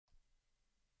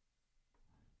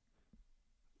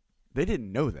They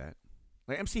didn't know that.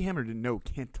 Like MC Hammer didn't know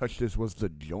Can't Touch This was the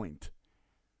joint.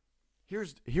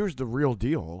 Here's the real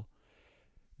deal.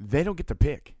 They don't get to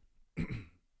pick.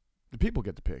 The people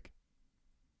get to pick.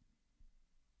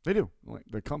 They do. Like,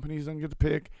 the companies don't get to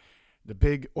pick. The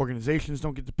big organizations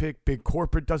don't get to pick. Big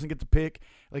corporate doesn't get to pick.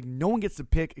 Like, no one gets to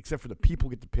pick except for the people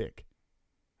get to pick.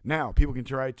 Now, people can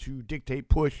try to dictate,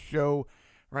 push, show,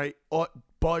 right,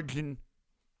 budge and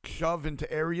shove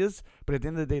into areas, but at the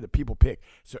end of the day, the people pick.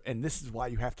 So, and this is why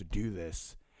you have to do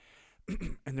this.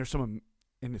 And there's some,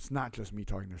 and it's not just me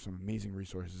talking. There's some amazing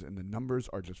resources, and the numbers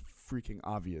are just freaking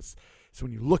obvious. So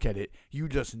when you look at it, you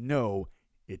just know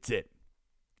it's it.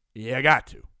 You got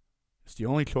to. It's the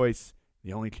only choice,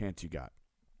 the only chance you got.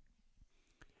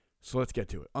 So let's get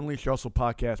to it. Unleash Your Hustle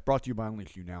podcast, brought to you by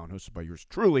Unleash You Now and hosted by yours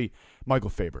truly, Michael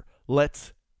Faber.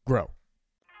 Let's grow.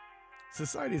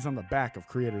 Society is on the back of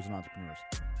creators and entrepreneurs.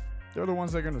 They're the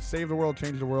ones that are going to save the world,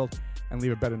 change the world, and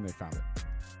leave it better than they found it.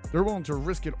 They're willing to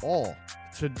risk it all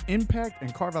to impact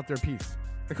and carve out their piece.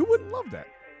 Like, who wouldn't love that?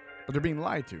 But they're being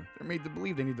lied to. They're made to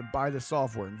believe they need to buy this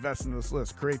software, invest in this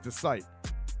list, create this site.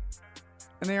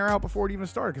 And they are out before it even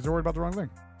started because they're worried about the wrong thing.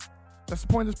 That's the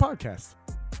point of this podcast.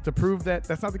 To prove that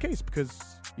that's not the case, because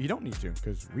you don't need to,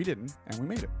 because we didn't, and we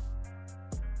made it.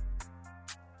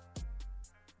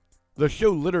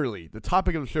 The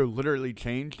topic of the show literally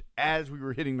changed as we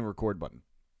were hitting the record button.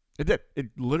 It did. It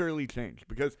literally changed,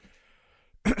 because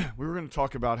we were going to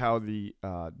talk about how the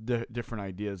different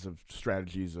ideas of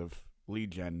strategies of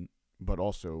lead gen, but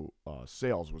also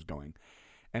sales was going.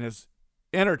 And as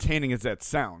entertaining as that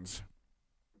sounds,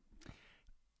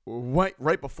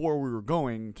 right before we were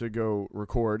going to go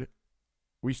record,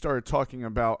 we started talking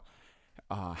about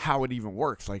how it even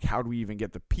works. Like, how do we even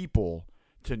get the people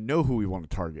to know who we want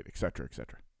to target, et cetera, et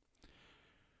cetera.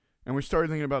 And we started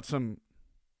thinking about some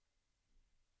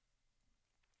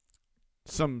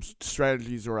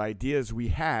strategies or ideas we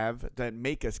have that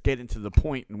make us get into the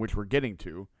point in which we're getting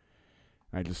to.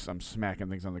 I'm smacking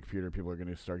things on the computer. People are going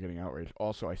to start getting outraged.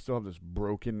 Also, I still have this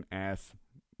broken ass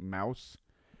mouse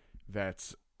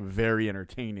that's very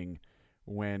entertaining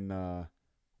when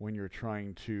you're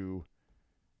trying to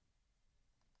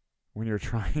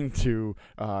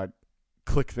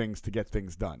click things to get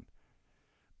things done.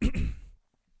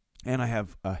 And I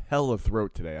have a hell of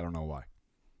throat today. I don't know why.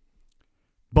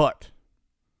 But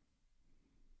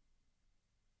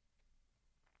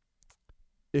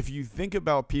if you think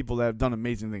about people that have done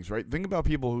amazing things, right? Think about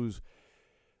people who's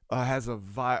has a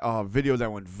video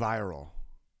that went viral,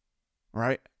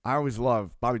 right? I always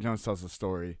love, Bobby Jones tells a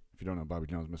story. If you don't know Bobby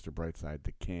Jones, Mr. Brightside,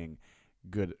 the king,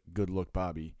 good look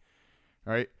Bobby.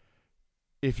 All right?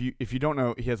 If you don't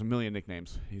know, he has a million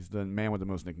nicknames. He's the man with the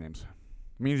most nicknames.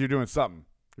 It means you're doing something.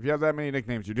 If you have that many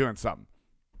nicknames, you're doing something.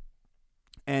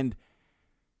 And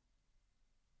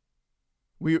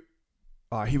he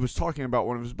was talking about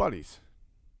one of his buddies.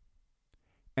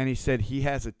 And he said he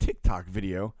has a TikTok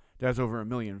video that has over 1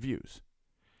 million views.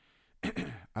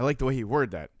 I like the way he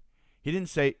worded that. He didn't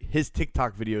say his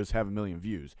TikTok videos have 1 million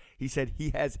views. He said he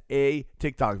has a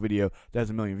TikTok video that has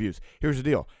 1 million views. Here's the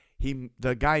deal.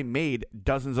 The guy made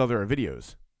dozens of other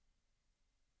videos.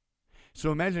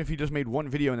 So imagine if he just made one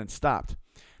video and then stopped.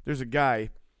 There's a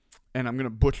guy, and I'm going to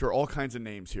butcher all kinds of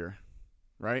names here,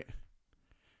 right?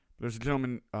 There's a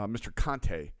gentleman, Mr.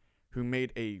 Conte, who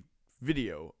made a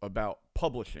video about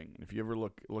publishing. And if you ever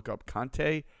look up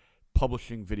Conte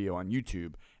publishing video on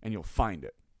YouTube, and you'll find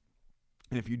it.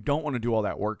 And if you don't want to do all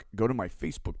that work, go to my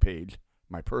Facebook page,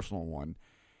 my personal one,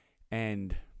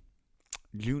 and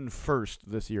June 1st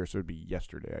this year, so it would be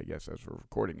yesterday, I guess, as we're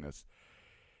recording this,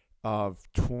 of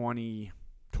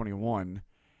 2021,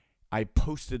 I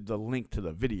posted the link to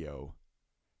the video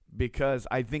because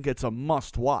I think it's a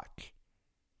must watch.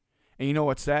 And you know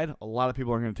what's sad? A lot of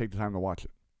people aren't going to take the time to watch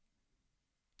it.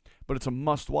 But it's a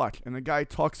must watch. And the guy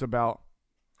talks about,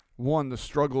 one, the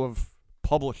struggle of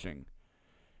publishing,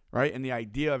 right? And the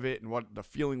idea of it and what the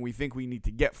feeling we think we need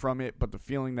to get from it, but the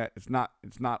feeling that it's not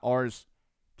ours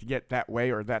to get that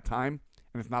way or at that time,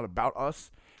 and it's not about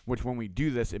us, which when we do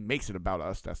this, it makes it about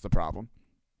us. That's the problem.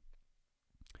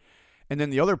 And then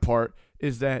the other part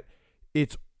is that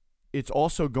it's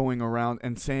also going around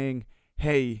and saying,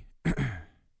 hey,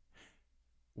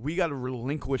 we got to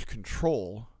relinquish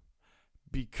control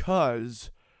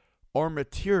because our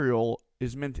material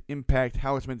is meant to impact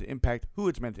how it's meant to impact, who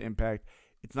it's meant to impact.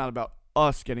 It's not about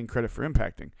us getting credit for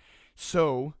impacting.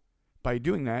 So by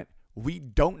doing that, we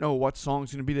don't know what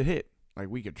song's going to be the hit. Like,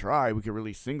 we could try, we could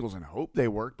release singles and hope they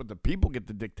work, but the people get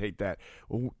to dictate that.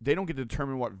 They don't get to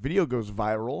determine what video goes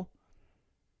viral.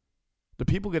 The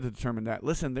people get to determine that.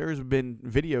 Listen, there's been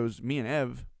videos, me and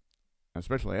Ev,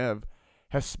 especially Ev,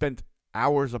 has spent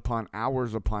hours upon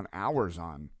hours upon hours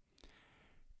on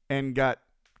and got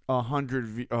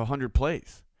 100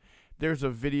 plays. There's a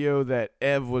video that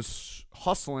Ev was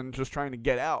hustling, just trying to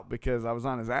get out because I was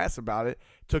on his ass about it.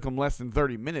 Took him less than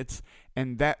 30 minutes,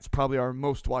 and that's probably our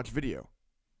most watched video.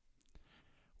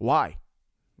 Why?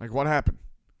 Like, what happened?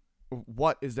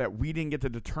 What is that? We didn't get to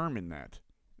determine that.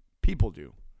 People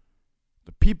do.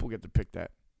 The people get to pick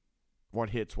that. What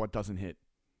hits, what doesn't hit.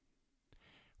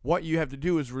 What you have to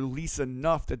do is release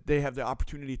enough that they have the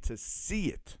opportunity to see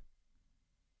it.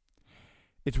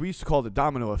 We used to call it the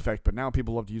domino effect, but now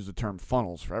people love to use the term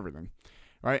funnels for everything,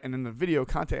 right? And in the video,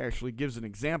 Conte actually gives an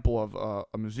example of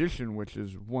a musician, which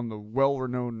is one of the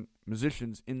well-renowned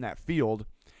musicians in that field,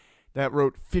 that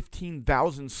wrote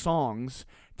 15,000 songs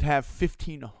to have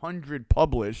 1,500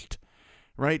 published,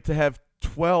 right? To have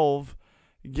 12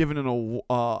 given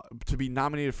to be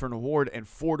nominated for an award and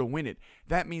 4 to win it.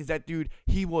 That means that dude,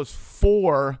 he was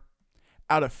 4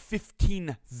 out of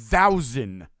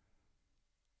 15,000.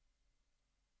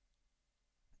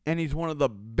 And he's one of the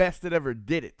best that ever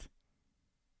did it.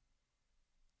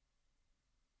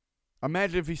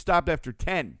 Imagine if he stopped after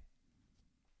 10.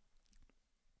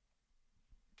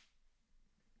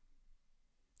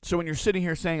 So when you're sitting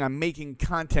here saying I'm making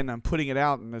content, I'm putting it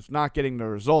out, and it's not getting the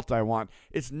result I want,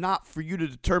 it's not for you to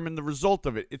determine the result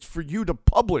of it. It's for you to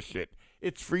publish it.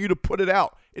 It's for you to put it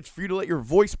out. It's for you to let your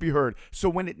voice be heard. So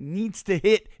when it needs to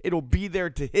hit, it'll be there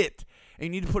to hit. And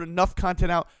you need to put enough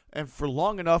content out and for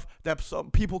long enough that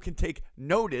some people can take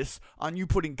notice on you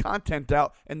putting content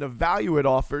out and the value it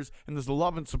offers and the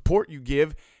love and support you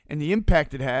give and the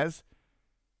impact it has.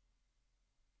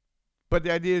 But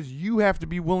the idea is you have to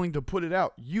be willing to put it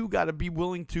out. You got to be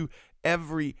willing to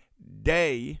every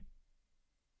day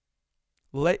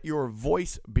let your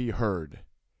voice be heard.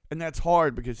 And that's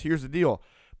hard because here's the deal.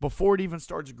 Before it even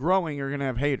starts growing, you're going to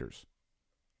have haters.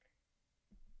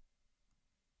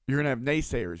 You're going to have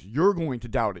naysayers. You're going to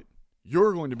doubt it.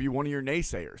 You're going to be one of your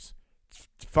naysayers.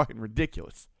 It's fucking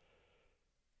ridiculous.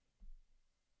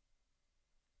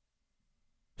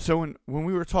 So when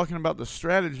we were talking about the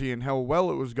strategy and how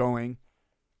well it was going,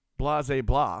 blase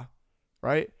blah,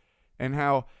 right? And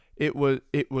how it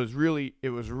was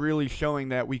really showing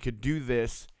that we could do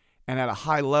this and at a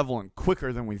high level and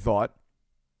quicker than we thought.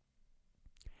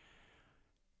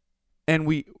 And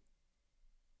we're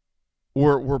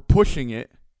pushing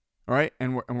it, right?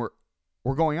 And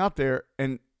we're going out there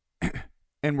and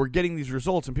and we're getting these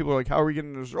results, and people are like, how are we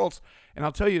getting the results? And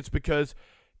I'll tell you, it's because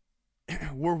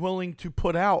we're willing to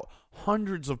put out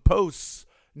hundreds of posts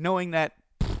knowing that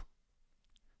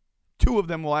 2 of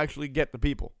them will actually get the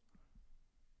people.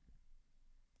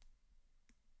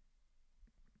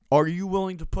 Are you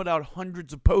willing to put out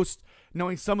hundreds of posts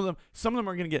knowing some of them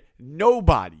are going to get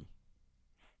nobody?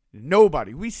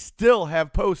 Nobody. We still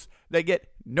have posts that get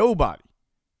nobody.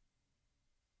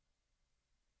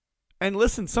 And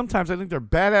listen, sometimes I think they're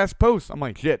badass posts. I'm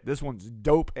like, shit, this one's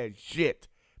dope as shit.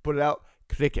 Put it out,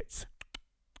 crickets.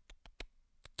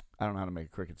 I don't know how to make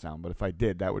a cricket sound, but if I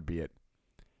did, that would be it.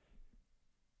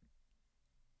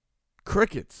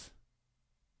 Crickets.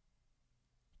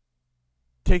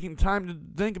 Taking time to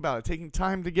think about it. Taking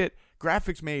time to get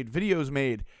graphics made, videos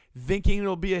made, thinking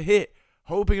it'll be a hit,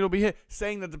 hoping it'll be a hit,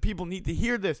 saying that the people need to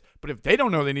hear this. But if they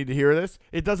don't know they need to hear this,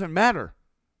 it doesn't matter.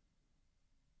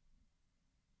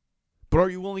 But are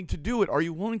you willing to do it? Are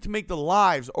you willing to make the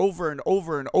lives over and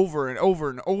over and over and over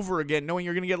and over again, knowing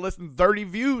you're going to get less than 30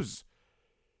 views?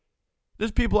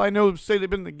 There's people I know who say they've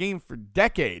been in the game for a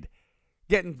decade,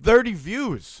 getting 30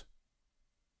 views.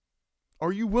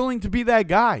 Are you willing to be that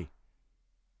guy?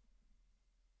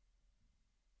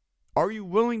 Are you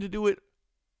willing to do it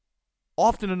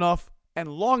often enough and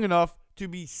long enough to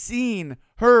be seen,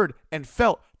 heard, and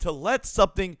felt, to let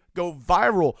something go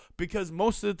viral? Because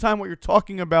most of the time what you're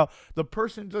talking about, the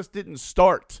person just didn't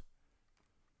start.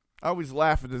 I always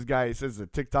laugh at this guy. He says he's a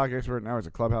TikTok expert, now he's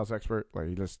a Clubhouse expert. Like,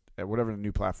 he just, whatever the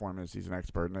new platform is, he's an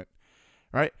expert in it,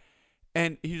 right?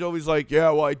 And he's always like, yeah,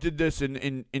 well, I did this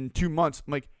in 2 months.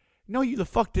 I'm like, no, you the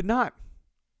fuck did not.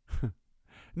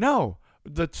 No.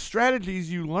 The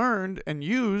strategies you learned and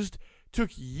used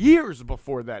took years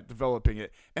before that, developing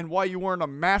it. And why you weren't a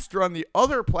master on the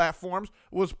other platforms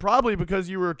was probably because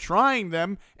you were trying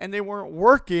them and they weren't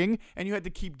working, and you had to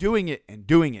keep doing it and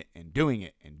doing it and doing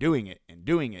it and doing it and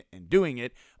doing it and doing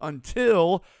it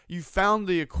until you found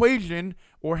the equation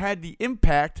or had the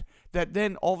impact that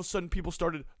then all of a sudden people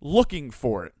started looking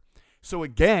for it. So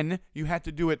again, you had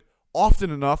to do it often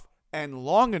enough and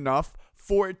long enough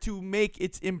for it to make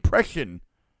its impression.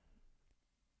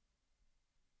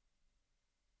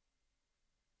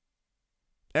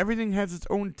 Everything has its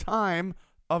own time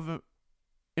of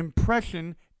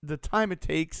impression the time it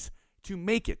takes to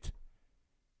make it.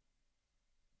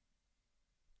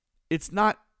 It's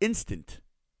not instant.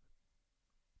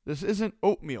 This isn't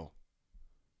oatmeal.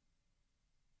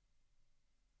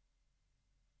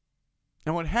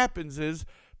 And what happens is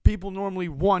people normally,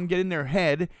 one, get in their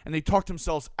head and they talk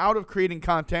themselves out of creating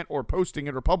content or posting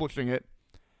it or publishing it.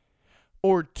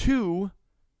 Or two,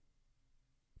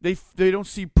 they don't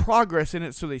see progress in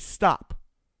it, so they stop.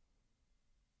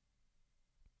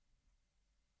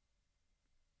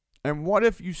 And what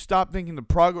if you stopped thinking the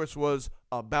progress was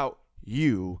about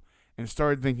you and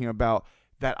started thinking about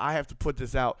that I have to put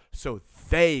this out so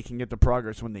they can get the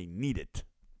progress when they need it?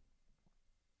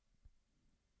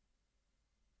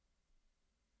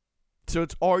 So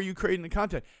it's, are you creating the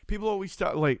content? People always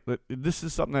start, like, this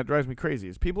is something that drives me crazy,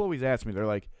 is people always ask me, they're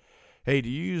like, hey, do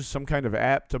you use some kind of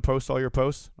app to post all your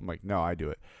posts? I'm like, no, I do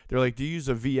it. They're like, do you use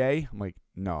a VA? I'm like,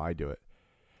 no, I do it.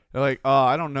 They're like, oh,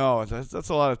 I don't know. That's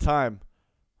a lot of time.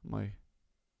 I'm like,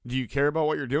 do you care about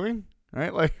what you're doing?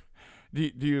 Right? Like,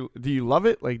 do you love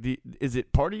it? Like, is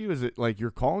it part of you? Is it like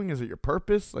your calling? Is it your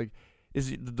purpose? Like,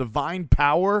 is it the divine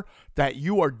power that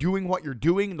you are doing what you're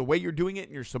doing the way you're doing it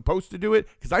and you're supposed to do it?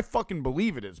 Because I fucking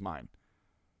believe it is mine.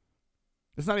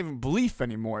 It's not even belief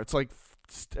anymore. It's like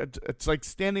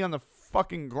standing on the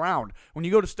fucking ground. When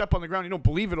you go to step on the ground, you don't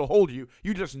believe it'll hold you.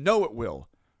 You just know it will.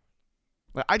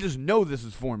 Like, I just know this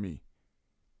is for me.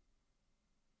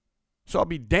 So I'll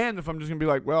be damned if I'm just going to be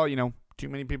like, well, too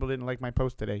many people didn't like my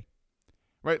post today.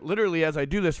 Right? Literally, as I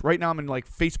do this, right now I'm in, like,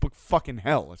 Facebook fucking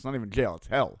hell. It's not even jail. It's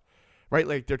hell. Right?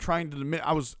 Like, they're trying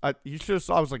to you should have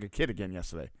saw I was like a kid again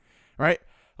yesterday. Right?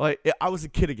 Like, I was a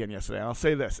kid again yesterday. And I'll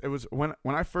say this. It was when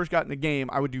I first got in the game,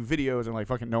 I would do videos and, like,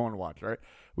 fucking no one would watch, right?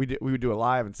 We would do it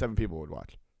live and 7 people would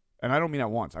watch. And I don't mean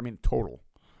that once. I mean total.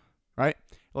 Right?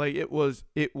 Like, it was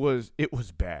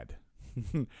bad.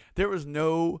 There was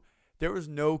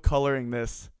no coloring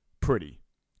this pretty.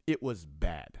 It was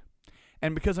bad.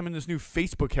 And because I'm in this new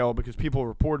Facebook hell because people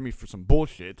reported me for some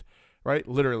bullshit, right?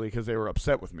 Literally because they were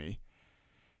upset with me,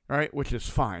 right? Which is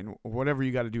fine. Whatever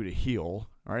you got to do to heal,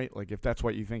 right? Like, if that's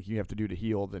what you think you have to do to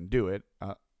heal, then do it.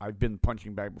 I've been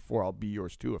punching bag before. I'll be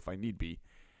yours too if I need be.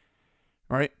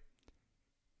 Right?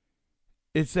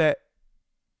 It's that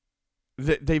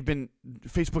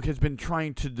Facebook has been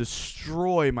trying to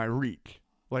destroy my reach.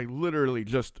 Like, literally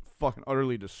just fucking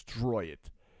utterly destroy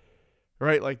it.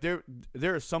 Right? Like, there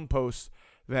are some posts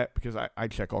that, because I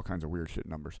check all kinds of weird shit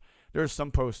numbers. There are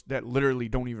some posts that literally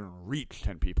don't even reach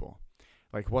 10 people.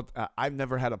 Like, I've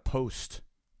never had a post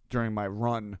during my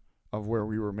run of where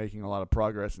we were making a lot of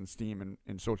progress in Steam and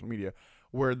in social media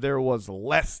where there was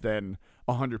less than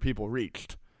 100 people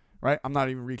reached. Right? I'm not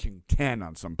even reaching 10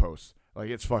 on some posts. Like,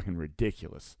 it's fucking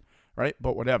ridiculous. Right?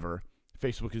 But whatever.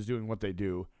 Facebook is doing what they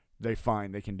do. They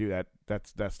find they can do that.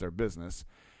 That's their business.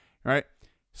 Right?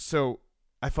 So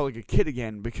I felt like a kid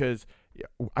again because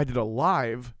I did a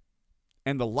live,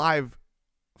 and the live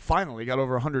finally got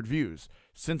over 100 views.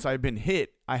 Since I've been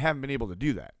hit, I haven't been able to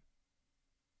do that.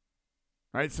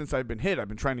 Right? Since I've been hit, I've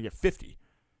been trying to get 50.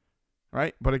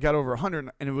 Right? But it got over 100,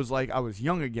 and it was like I was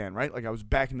young again, right? Like I was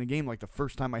back in the game like the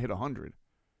first time I hit 100.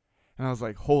 And I was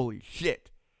like, holy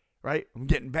shit. Right? I'm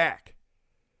getting back.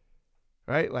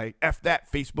 Right? Like, F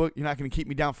that, Facebook. You're not going to keep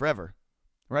me down forever.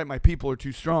 Right? My people are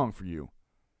too strong for you.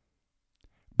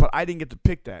 But I didn't get to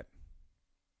pick that.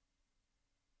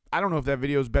 I don't know if that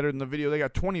video is better than the video that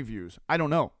got 20 views. I don't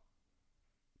know.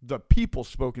 The people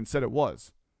spoke and said it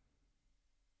was.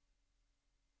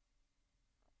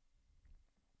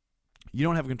 You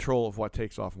don't have control of what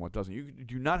takes off and what doesn't. You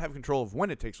do not have control of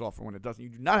when it takes off and when it doesn't. You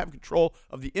do not have control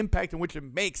of the impact in which it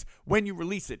makes when you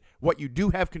release it. What you do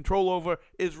have control over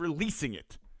is releasing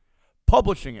it,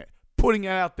 publishing it, putting it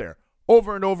out there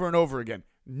over and over and over again,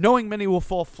 knowing many will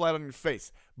fall flat on your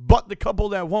face, but the couple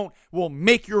that won't will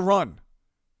make your run.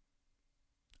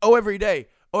 Oh, every day.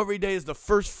 Oh, every day is the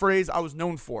first phrase I was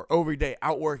known for. Oh, every day.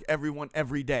 Outwork everyone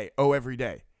every day. Oh, every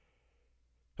day.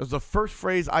 That was the first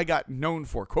phrase I got known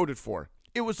for, quoted for.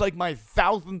 It was like my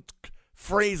 1,000th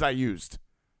phrase I used.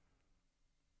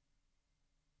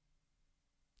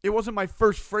 It wasn't my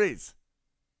first phrase.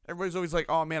 Everybody's always like,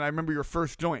 oh, man, I remember your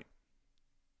first joint.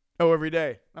 Oh, every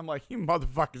day. I'm like, you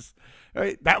motherfuckers.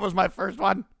 Right? That was my first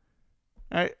one.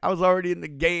 Right? I was already in the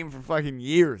game for fucking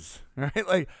years. Right?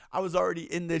 Like, I was already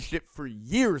in this shit for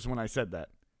years when I said that.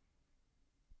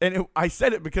 And I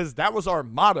said it because that was our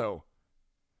motto.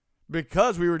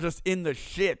 Because we were just in the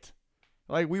shit.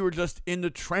 Like, we were just in the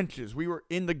trenches. We were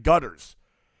in the gutters.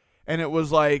 And it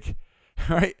was like,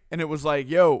 right? And it was like,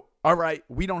 yo, All right,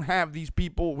 we don't have these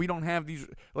people. We don't have these,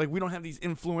 we don't have these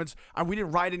influence. We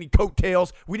didn't ride any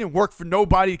coattails. We didn't work for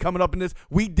nobody coming up in this.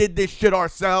 We did this shit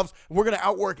ourselves. We're going to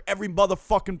outwork every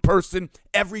motherfucking person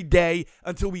every day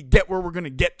until we get where we're going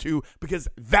to get to, because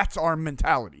that's our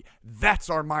mentality. That's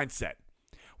our mindset.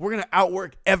 We're going to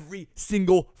outwork every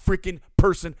single freaking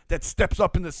person that steps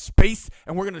up in the space,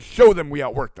 and we're going to show them we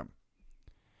outwork them.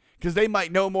 Because they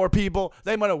might know more people.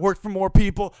 They might have worked for more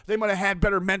people. They might have had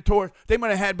better mentors. They might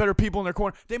have had better people in their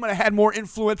corner. They might have had more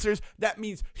influencers. That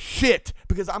means shit,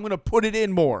 because I'm going to put it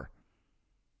in more.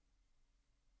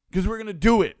 Because we're going to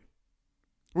do it.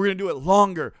 We're going to do it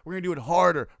longer. We're going to do it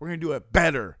harder. We're going to do it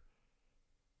better.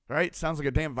 Right? Sounds like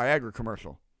a damn Viagra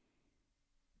commercial.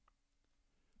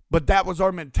 But that was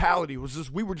our mentality.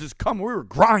 We were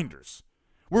grinders.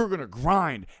 We were going to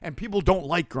grind. And people don't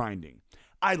like grinding.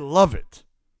 I love it.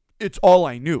 It's all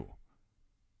I knew.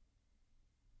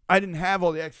 I didn't have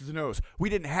all the X's and O's. We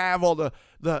didn't have all the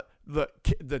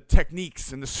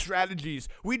techniques and the strategies.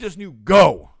 We just knew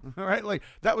go. All right? Like,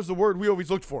 that was the word we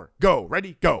always looked for. Go.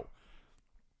 Ready? Go.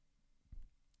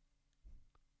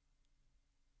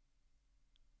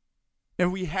 If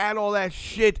we had all that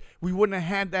shit, we wouldn't have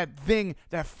had that thing,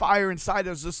 that fire inside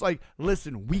us. Just like,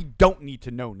 listen, we don't need to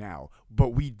know now, but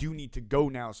we do need to go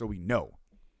now so we know.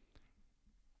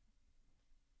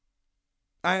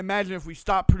 I imagine if we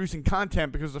stopped producing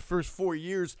content because the first 4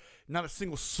 years, not a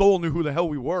single soul knew who the hell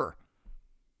we were.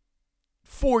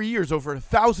 4 years, over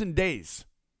 1,000 days.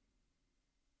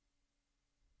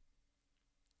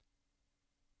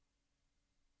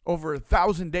 Over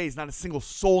 1,000 days, not a single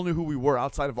soul knew who we were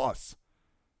outside of us.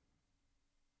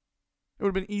 It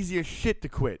would have been easy as shit to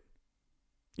quit.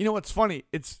 You know what's funny?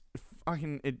 It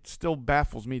still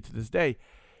baffles me to this day.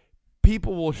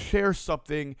 People will share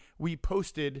something we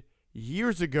posted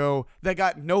years ago that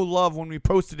got no love when we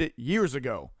posted it years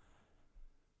ago.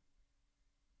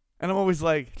 And I'm always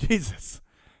like, Jesus,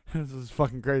 this is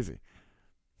fucking crazy.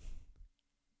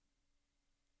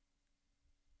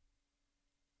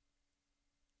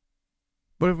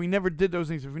 But if we never did those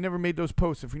things, if we never made those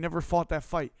posts, if we never fought that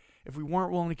fight, if we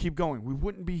weren't willing to keep going, we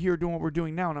wouldn't be here doing what we're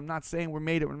doing now. And I'm not saying we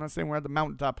made it. I'm not saying we're at the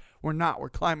mountaintop. We're not. We're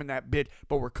climbing that bitch,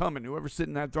 but we're coming. Whoever's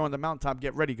sitting there throwing the mountaintop,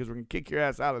 get ready, because we're going to kick your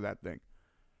ass out of that thing.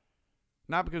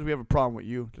 Not because we have a problem with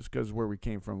you, just because of where we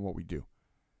came from and what we do.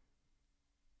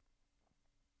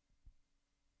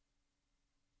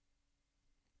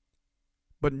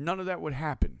 But none of that would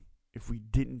happen if we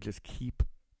didn't just keep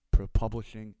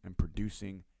publishing and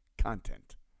producing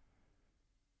content.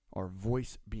 Our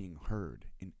voice being heard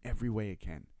in every way it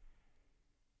can.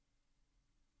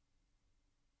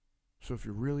 So if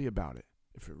you're really about it,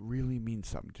 if it really means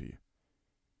something to you,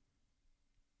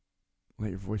 let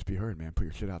your voice be heard, man. Put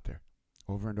your shit out there.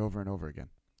 Over and over and over again.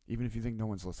 Even if you think no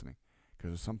one's listening.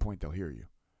 Because at some point they'll hear you.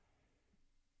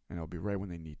 And it'll be right when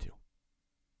they need to.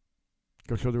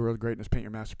 Go show the world greatness. Paint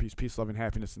your masterpiece. Peace, love, and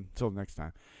happiness. Until next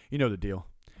time. You know the deal.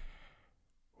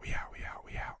 We out.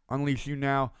 Unleash You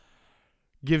Now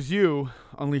gives you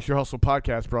Unleash Your Hustle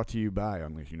podcast, brought to you by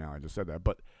Unleash You Now. I just said that.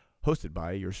 But hosted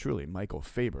by yours truly, Michael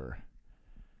Faber.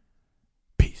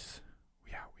 Peace.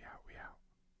 We out.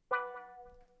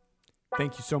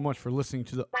 Thank you so much for listening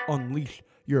to the Unleash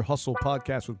Your Hustle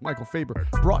podcast with Michael Faber,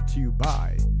 brought to you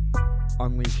by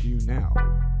Unleash You Now,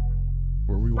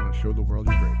 where we want to show the world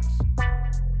your greatness.